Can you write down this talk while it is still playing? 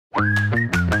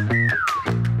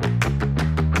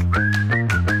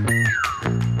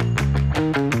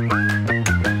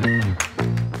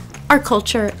Our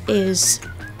culture is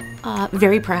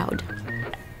very proud.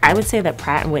 I would say that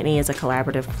Pratt Whitney is a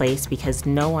collaborative place because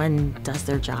no one does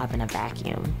their job in a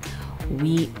vacuum.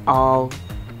 We all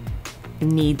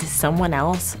need someone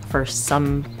else for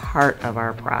some part of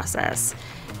our process.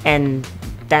 And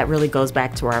that really goes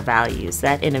back to our values.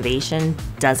 That innovation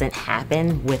doesn't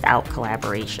happen without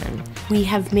collaboration. We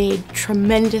have made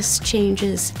tremendous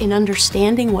changes in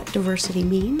understanding what diversity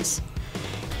means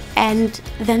and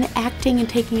then acting and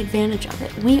taking advantage of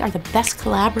it. We are the best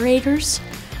collaborators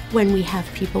when we have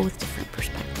people with different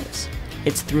perspectives.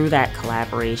 It's through that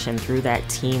collaboration, through that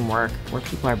teamwork, where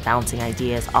people are bouncing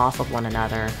ideas off of one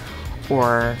another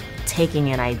or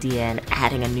taking an idea and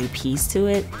adding a new piece to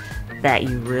it, that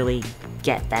you really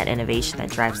get that innovation that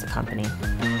drives the company.